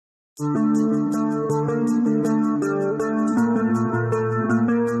Hello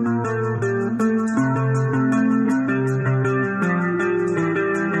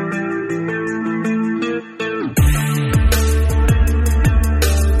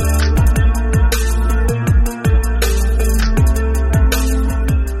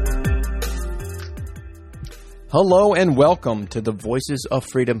and welcome to the Voices of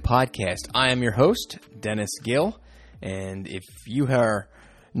Freedom podcast. I am your host, Dennis Gill, and if you are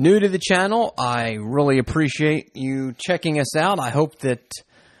new to the channel, I really appreciate you checking us out. I hope that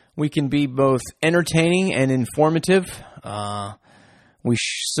we can be both entertaining and informative. We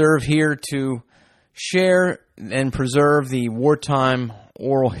serve here to share and preserve the wartime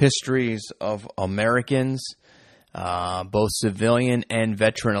oral histories of Americans, both civilian and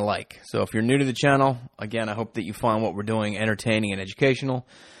veteran alike. So if you're new to the channel, again, I hope that you find what we're doing entertaining and educational.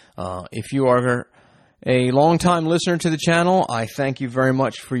 If you are a longtime listener to the channel, I thank you very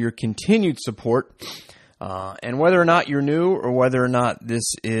much for your continued support. And whether or not you're new or whether or not this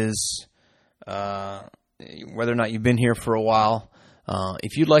is, whether or not you've been here for a while,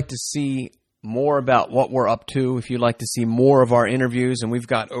 if you'd like to see more about what we're up to, if you'd like to see more of our interviews, and we've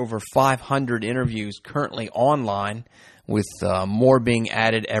got over 500 interviews currently online with more being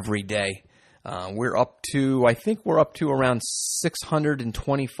added every day. We're up to around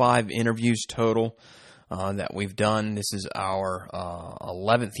 625 interviews total that we've done. This is our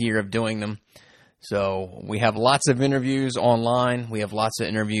 11th year of doing them. So we have lots of interviews online. We have lots of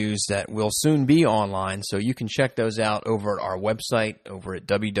interviews that will soon be online. So you can check those out over at our website, over at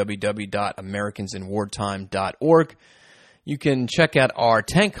www.americansinwartime.org. You can check out our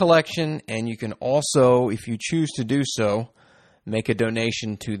tank collection, and you can also, if you choose to do so, make a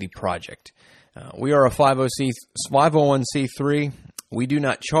donation to the project. We are a 501c3. We do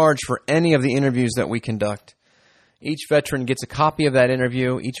not charge for any of the interviews that we conduct. Each veteran gets a copy of that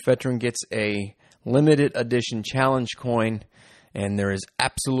interview. Each veteran gets a limited edition challenge coin, and there is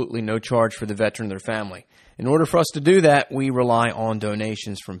absolutely no charge for the veteran or their family. In order for us to do that, we rely on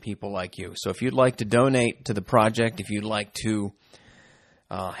donations from people like you. So if you'd like to donate to the project, if you'd like to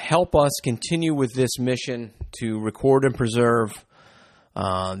help us continue with this mission to record and preserve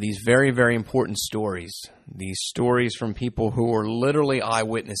these very, very important stories, these stories from people who are literally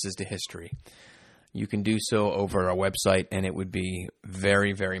eyewitnesses to history, you can do so over our website, and it would be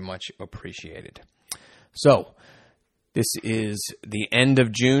very, very much appreciated. So, this is the end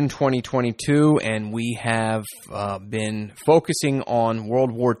of June 2022, and we have been focusing on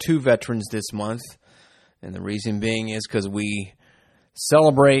World War II veterans this month. And the reason being is because we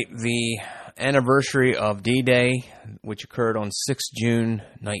celebrate the anniversary of D-Day, which occurred on 6 June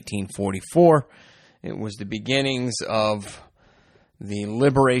 1944. It was the beginnings of the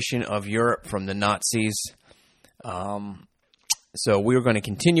liberation of Europe from the Nazis. So we're going to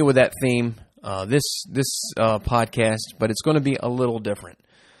continue with that theme this podcast, but it's going to be a little different.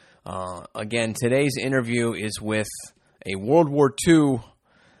 Again, today's interview is with a World War II,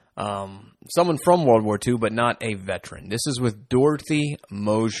 someone from World War II, but not a veteran. This is with Dorthy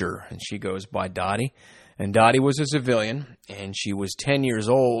Moser, and she goes by Dottie. And Dottie was a civilian, and she was 10 years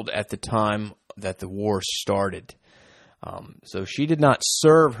old at the time that the war started. So she did not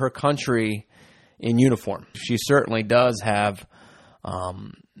serve her country in uniform. She certainly does have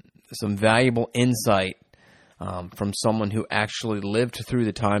some valuable insight from someone who actually lived through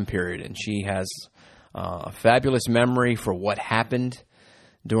the time period. And she has a fabulous memory for what happened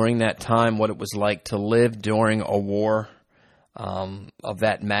during that time, what it was like to live during a war of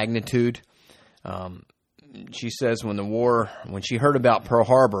that magnitude. She says when she heard about Pearl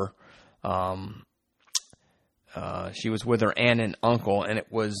Harbor, she was with her aunt and uncle, and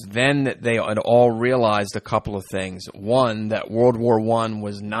it was then that they had all realized a couple of things. One, that World War I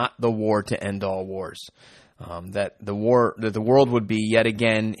was not the war to end all wars. That the world would be yet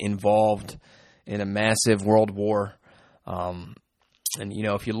again involved in a massive world war. And you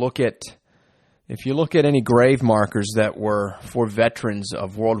know, if you look at any grave markers that were for veterans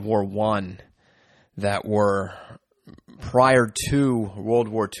of World War I that were prior to World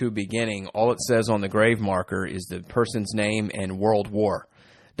War II beginning, all it says on the grave marker is the person's name and World War.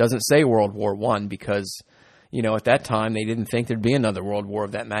 It doesn't say World War I because, you know, at that time they didn't think there'd be another world war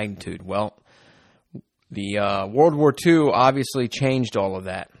of that magnitude. Well, the World War II obviously changed all of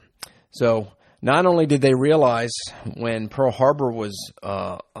that. So not only did they realize when Pearl Harbor was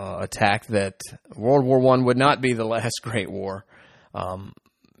attacked that World War I would not be the last great war,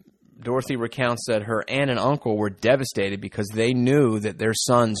 Dorothy recounts that her aunt and uncle were devastated because they knew that their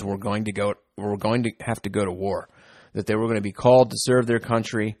sons were going to have to go to war, that they were going to be called to serve their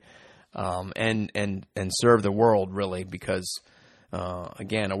country and serve the world, really, because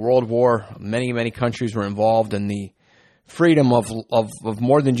Again, a world war. Many countries were involved, and the freedom of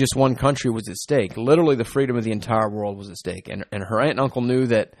more than just one country was at stake. Literally, the freedom of the entire world was at stake. And her aunt and uncle knew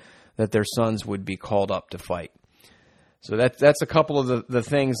that their sons would be called up to fight. So that's a couple of the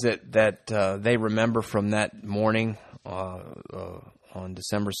things that they remember from that morning on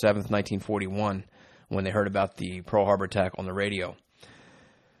December 7th, 1941, when they heard about the Pearl Harbor attack on the radio.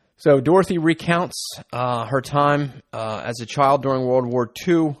 So Dorothy recounts her time as a child during World War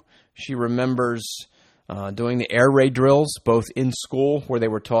II. She remembers doing the air raid drills, both in school, where they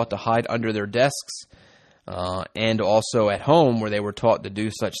were taught to hide under their desks, and also at home, where they were taught to do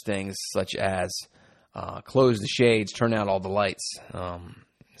such things such as close the shades, turn out all the lights.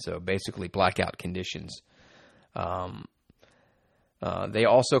 So basically blackout conditions. They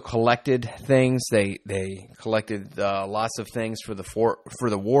also collected things. They collected lots of things for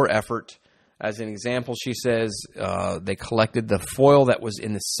the war effort. As an example, she says they collected the foil that was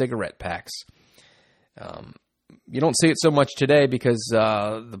in the cigarette packs. You don't see it so much today because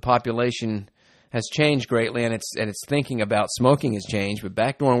the population has changed greatly, and its thinking about smoking has changed. But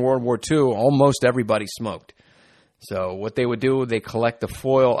back during World War II, almost everybody smoked. So what they would do, they collect the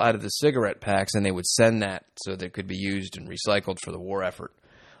foil out of the cigarette packs, and they would send that so that it could be used and recycled for the war effort.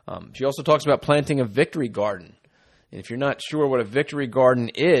 She also talks about planting a victory garden. And if you're not sure what a victory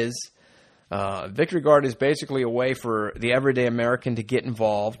garden is basically a way for the everyday American to get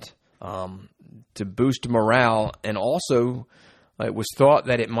involved, to boost morale, and also it was thought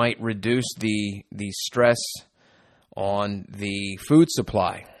that it might reduce the stress on the food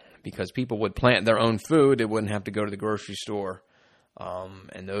supply, because people would plant their own food. They wouldn't have to go to the grocery store,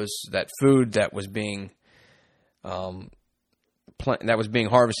 and that food that was being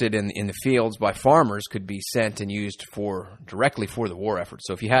harvested in the fields by farmers could be sent and used directly for the war effort.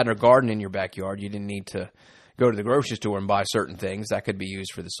 So if you had a garden in your backyard, you didn't need to go to the grocery store and buy certain things. That could be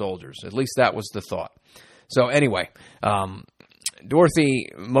used for the soldiers. At least that was the thought. So anyway, Dorothy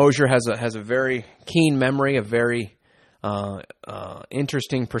Moser has a very keen memory, a very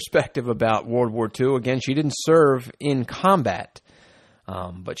interesting perspective about World War II. Again, she didn't serve in combat,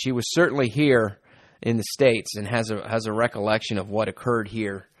 but she was certainly here in the States and has a recollection of what occurred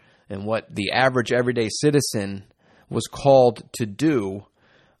here and what the average everyday citizen was called to do,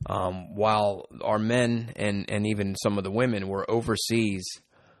 while our men and even some of the women were overseas,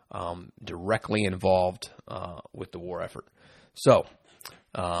 directly involved with the war effort. So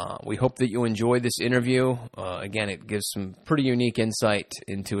we hope that you enjoyed this interview. Again, it gives some pretty unique insight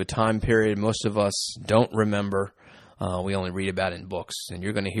into a time period most of us don't remember. We only read about it in books, and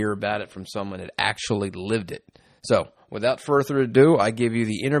you're going to hear about it from someone that actually lived it. So without further ado, I give you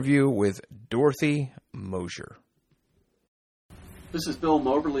the interview with Dorthy Moser. This is Bill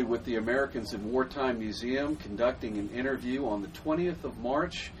Moberly with the Americans in Wartime Museum, conducting an interview on the 20th of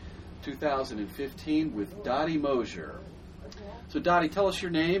March, 2015 with Dorthy Moser. So Dottie, tell us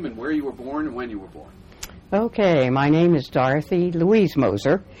your name and where you were born and when you were born. Okay, my name is Dorthy Louise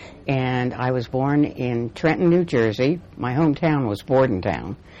Moser, and I was born in Trenton, New Jersey. My hometown was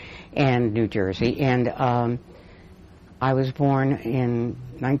Bordentown, and New Jersey, and I was born in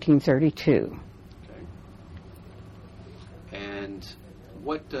 1932. Okay. And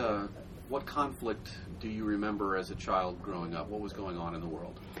what conflict do you remember as a child growing up? What was going on in the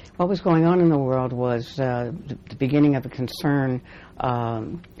world? What was going on in the world was the beginning of a concern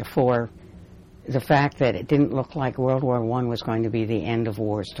for the fact that it didn't look like World War I was going to be the end of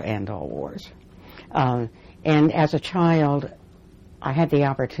wars to end all wars. And as a child, I had the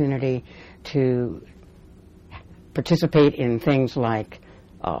opportunity to participate in things like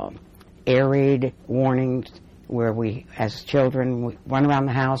air raid warnings, where we, as children, would run around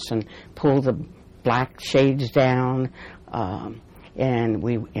the house and pull the black shades down, and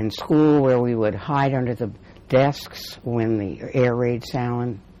we in school where we would hide under the desks when the air raid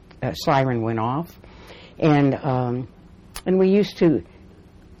siren went off, and we used to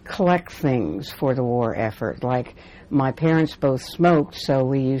collect things for the war effort. Like, my parents both smoked, so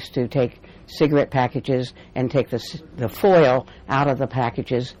we used to take cigarette packages and take the foil out of the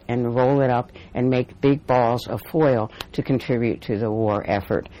packages and roll it up and make big balls of foil to contribute to the war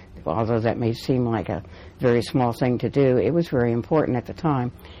effort. Although that may seem like a very small thing to do, it was very important at the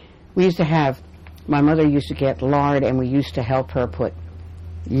time. My mother used to get lard, and we used to help her put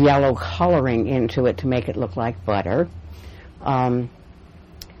yellow coloring into it to make it look like butter.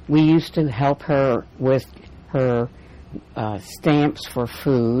 We used to help her with her stamps for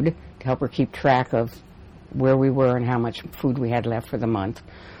food, to help her keep track of where we were and how much food we had left for the month.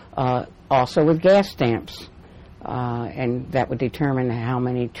 Also with gas stamps, and that would determine how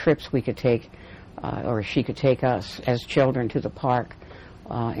many trips we could take or she could take us as children to the park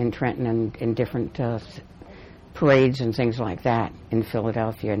in Trenton and in different parades and things like that in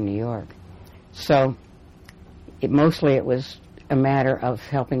Philadelphia and New York. So mostly it was a matter of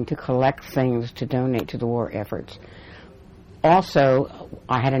helping to collect things to donate to the war efforts. Also,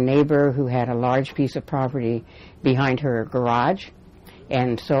 I had a neighbor who had a large piece of property behind her garage,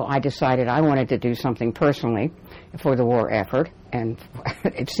 and so I decided I wanted to do something personally for the war effort, and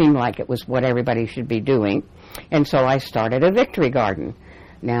it seemed like it was what everybody should be doing, and so I started a victory garden.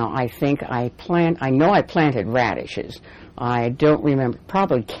 Now, I know I planted radishes. I don't remember,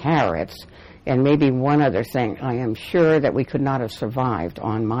 probably carrots, and maybe one other thing. I am sure that we could not have survived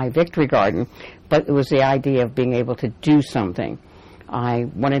on my victory garden, but it was the idea of being able to do something. I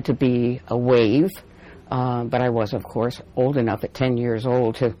wanted to be a wave, but I was, of course, old enough at 10 years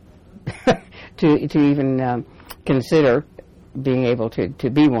old to to even consider being able to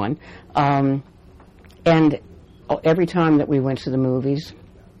be one. And every time that we went to the movies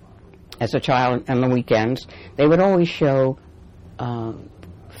as a child on the weekends, they would always show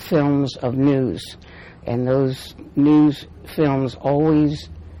films of news, and those news films always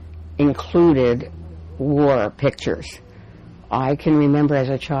included war pictures. I can remember as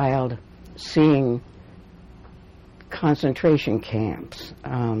a child seeing concentration camps,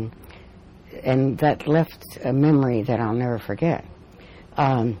 and that left a memory that I'll never forget.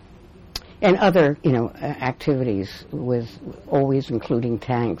 And other, activities with always including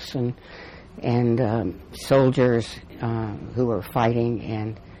tanks and soldiers who were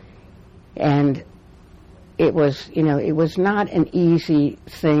fighting, and it was not an easy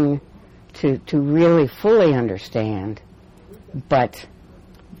thing to really fully understand, but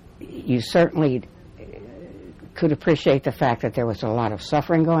you certainly could appreciate the fact that there was a lot of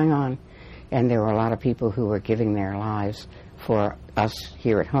suffering going on, and there were a lot of people who were giving their lives for us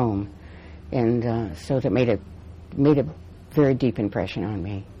here at home, and so that made a very deep impression on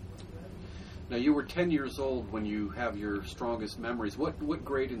me. Now, you were 10 years old when you have your strongest memories. What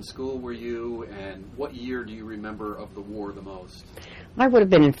grade in school were you, and what year do you remember of the war the most? I would have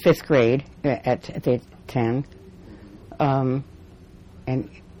been in 5th grade at the 10. And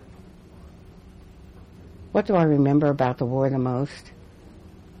what do I remember about the war the most?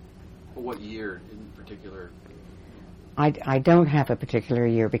 What year in particular? I don't have a particular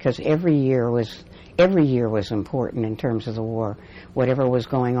year, because every year was important in terms of the war, whatever was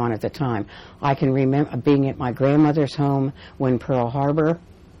going on at the time. I can remember being at my grandmother's home when Pearl Harbor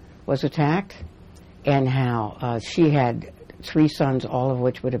was attacked, and how she had 3 sons, all of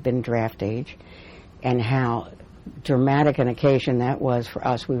which would have been draft age, and how dramatic an occasion that was for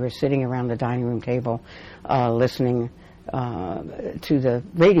us. We were sitting around the dining room table listening to the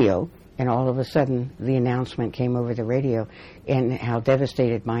radio, and all of a sudden the announcement came over the radio, and how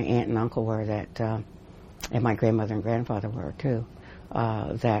devastated my aunt and uncle were, that and my grandmother and grandfather were too,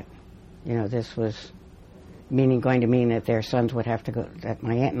 that this was going to mean that their sons would have to go, that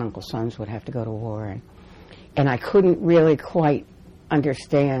my aunt and uncle's sons would have to go to war, and I couldn't really quite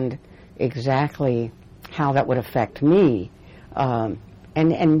understand exactly how that would affect me,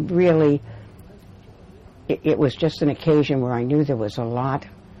 and really it was just an occasion where I knew there was a lot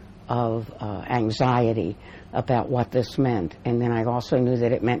of anxiety about what this meant, and then I also knew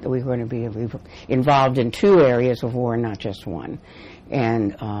that it meant that we were going to be involved in 2 areas of war, not just one,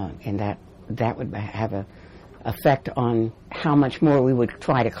 and that would have an effect on how much more we would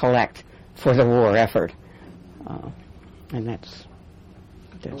try to collect for the war effort, and that's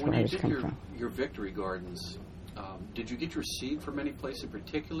where I was coming from. Your victory gardens, did you get your seed from any place in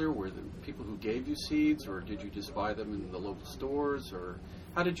particular? Were there people who gave you seeds, or did you just buy them in the local stores, or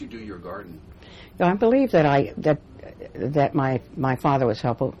how did you do your garden? I believe that my father was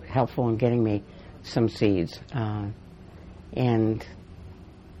helpful in getting me some seeds, and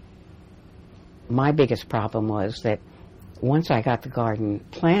my biggest problem was that once I got the garden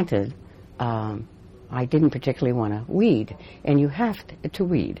planted, I didn't particularly want to weed, and you have to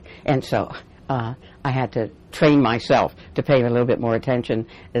weed, and so I had to train myself to pay a little bit more attention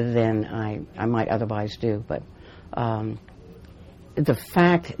than I might otherwise do. But the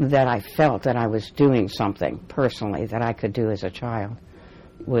fact that I felt that I was doing something personally that I could do as a child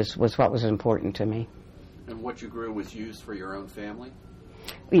was what was important to me. And what you grew was used for your own family?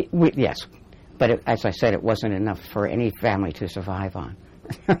 Yes, but as I said, it wasn't enough for any family to survive on.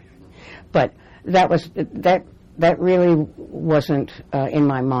 But that really wasn't in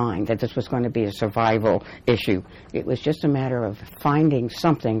my mind, that this was going to be a survival issue. It was just a matter of finding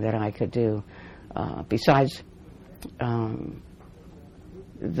something that I could do besides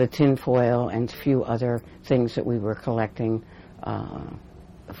the tinfoil and a few other things that we were collecting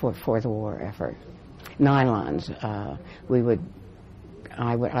for the war effort. Nylons.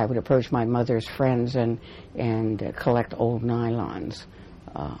 I would approach my mother's friends and collect old nylons.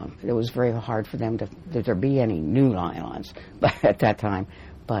 It was very hard for them that there be any new nylons at that time.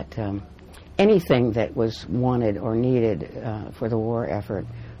 But anything that was wanted or needed for the war effort,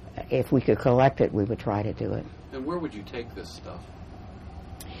 if we could collect it, we would try to do it. And where would you take this stuff?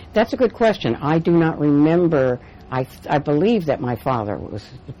 That's a good question. I do not remember. I believe that my father was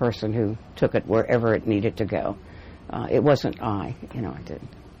the person who took it wherever it needed to go. It wasn't I didn't.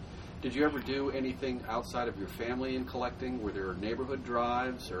 Did you ever do anything outside of your family in collecting? Were there neighborhood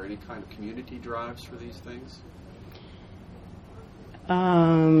drives or any kind of community drives for these things?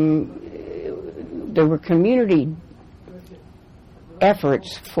 There were community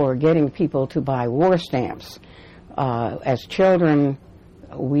efforts for getting people to buy war stamps. As children,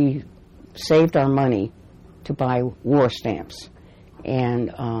 we saved our money to buy war stamps. And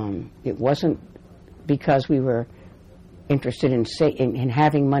it wasn't because we were interested in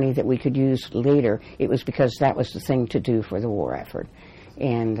having money that we could use later. It was because that was the thing to do for the war effort.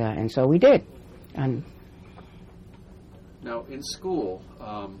 And so we did. Now, in school,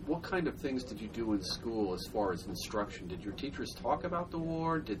 what kind of things did you do in school as far as instruction? Did your teachers talk about the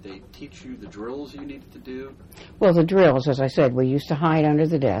war? Did they teach you the drills you needed to do? Well, the drills, as I said, we used to hide under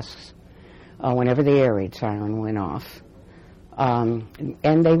the desks whenever the air raid siren went off.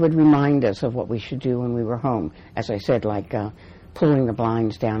 And they would remind us of what we should do when we were home. As I said, like pulling the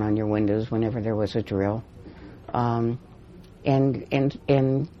blinds down on your windows whenever there was a drill. And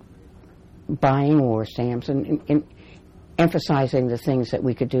buying war stamps and emphasizing the things that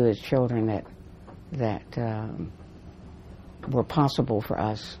we could do as children that were possible for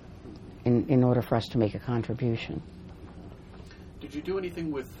us in order for us to make a contribution. Did you do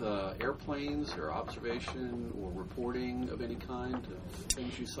anything with airplanes or observation or reporting of any kind of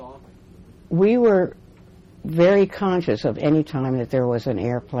things you saw? We were very conscious of any time that there was an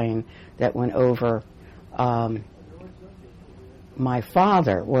airplane that went over. My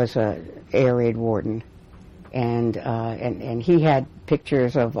father was an air raid warden, and he had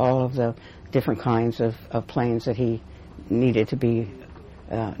pictures of all of the different kinds of planes that he needed to be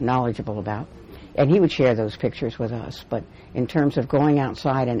knowledgeable about. And he would share those pictures with us. But in terms of going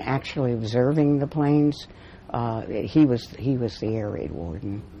outside and actually observing the planes, he was the air raid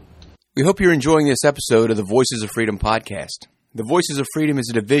warden. We hope you're enjoying this episode of the Voices of Freedom podcast. The Voices of Freedom is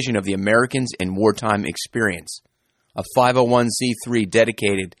a division of the Americans in Wartime Experience, a 501c3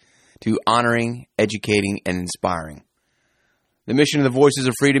 dedicated to honoring, educating, and inspiring. The mission of the Voices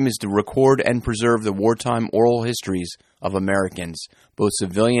of Freedom is to record and preserve the wartime oral histories of Americans, both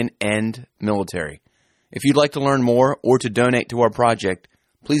civilian and military. If you'd like to learn more or to donate to our project,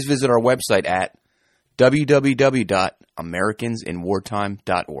 please visit our website at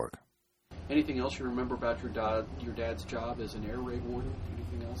www.americansinwartime.org. Anything else you remember about your dad's job as an air raid warden?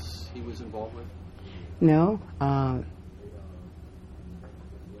 Anything else he was involved with? No.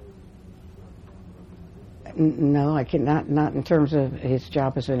 No, I cannot. Not in terms of his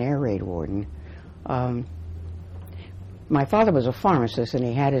job as an air raid warden. My father was a pharmacist, and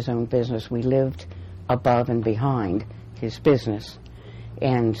he had his own business. We lived above and behind his business,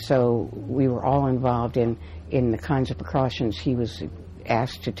 and so we were all involved in the kinds of precautions he was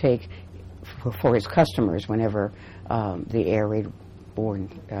asked to take for his customers whenever the air raid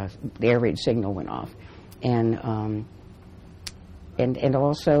signal went off, and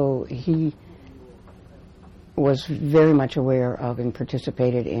also he was very much aware of and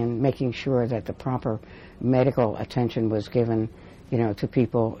participated in making sure that the proper medical attention was given, to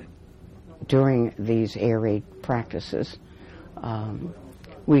people during these air raid practices.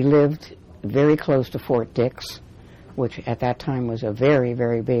 We lived very close to Fort Dix, which at that time was a very,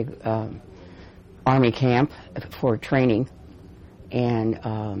 very big Army camp for training.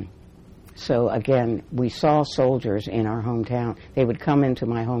 And so, again, we saw soldiers in our hometown. They would come into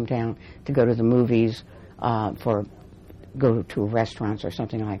my hometown to go to the movies, go to restaurants or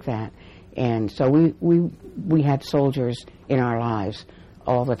something like that. And so we had soldiers in our lives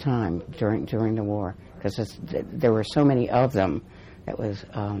all the time during the war, because there were so many of them that was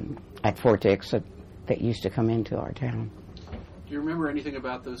at Fort Dix that used to come into our town. Do you remember anything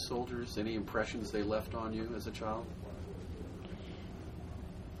about those soldiers? Any impressions they left on you as a child?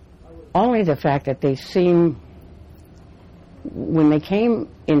 Only the fact that they when they came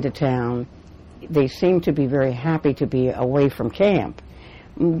into town, they seemed to be very happy to be away from camp.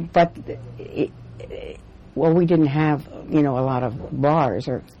 But, we didn't have, a lot of bars.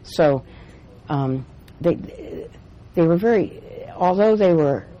 So they were very, although they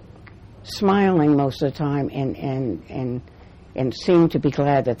were smiling most of the time and and seemed to be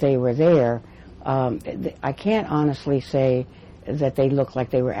glad that they were there. I can't honestly say that they looked like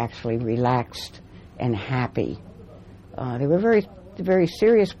they were actually relaxed and happy. They were very, very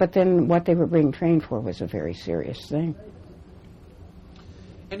serious, but then what they were being trained for was a very serious thing.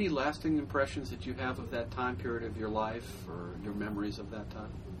 Any lasting impressions that you have of that time period of your life or your memories of that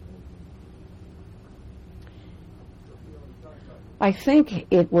time? I think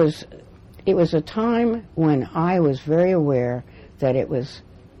it was a time when I was very aware that it was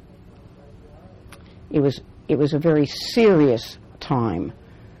a very serious time,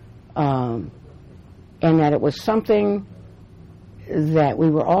 and that it was something that we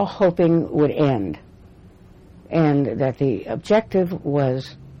were all hoping would end, and that the objective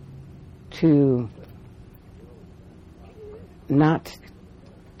was to not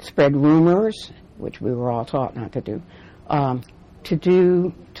spread rumors, which we were all taught not to do,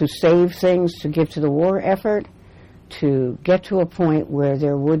 to save things, to give to the war effort, to get to a point where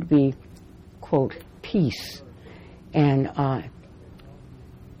there would be, quote, peace. And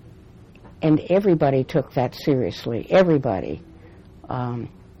everybody took that seriously. Everybody.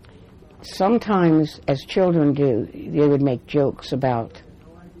 Sometimes, as children do, they would make jokes about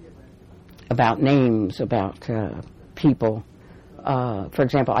names, about people. For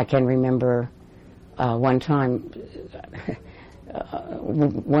example, I can remember one time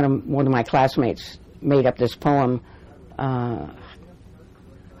one of my classmates made up this poem, Hotsy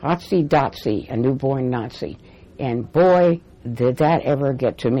Dotsy, a newborn Nazi. And boy, did that ever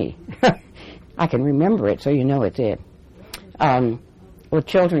get to me. I can remember it, so you know it did. Well,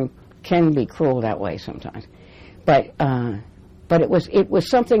 children can be cruel that way sometimes. But it was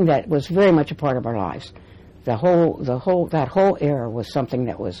something that was very much a part of our lives. That whole era was something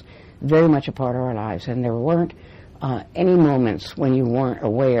that was very much a part of our lives, and there weren't any moments when you weren't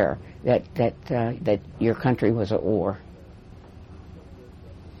aware that your country was at war.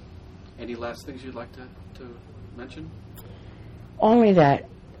 Any last things you'd like to mention? Only that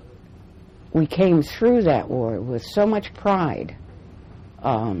we came through that war with so much pride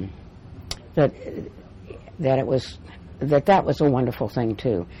that was a wonderful thing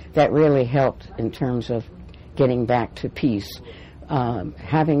too. That really helped in terms of getting back to peace.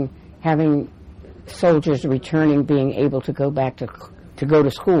 Having soldiers returning, being able to go back to go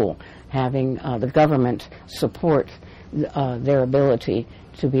to school, having the government support their ability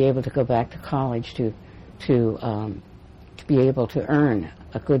to be able to go back to college, to be able to earn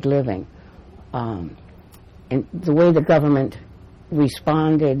a good living, and the way the government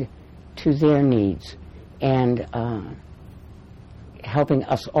responded to their needs, and helping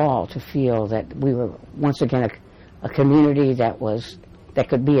us all to feel that we were once again a community that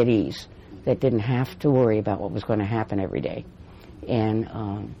could be at ease, that didn't have to worry about what was going to happen every day, and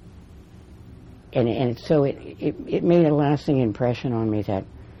so it made a lasting impression on me that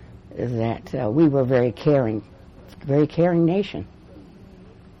we were a very caring nation.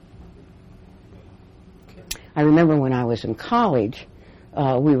 I remember when I was in college,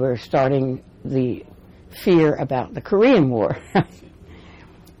 we were starting the fear about the Korean War,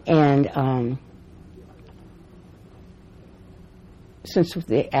 and since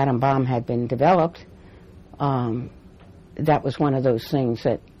the atom bomb had been developed, that was one of those things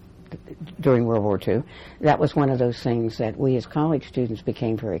that, during World War II, that was one of those things that we as college students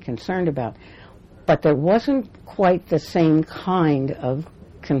became very concerned about. But there wasn't quite the same kind of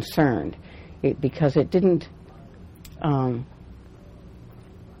concern, because it didn't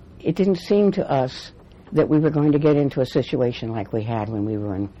seem to us that we were going to get into a situation like we had when we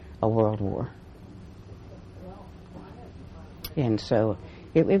were in a world war. And so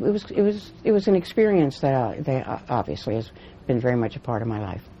it was an experience that obviously has been very much a part of my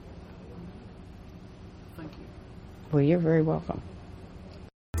life. Thank you. Well, you're very welcome.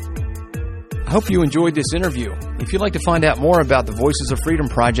 I hope you enjoyed this interview. If you'd like to find out more about the Voices of Freedom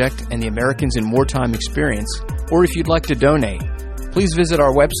Project and the Americans in Wartime experience, or if you'd like to donate, please visit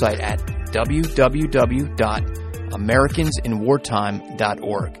our website at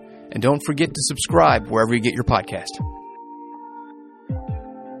www.americansinwartime.org. And don't forget to subscribe wherever you get your podcast.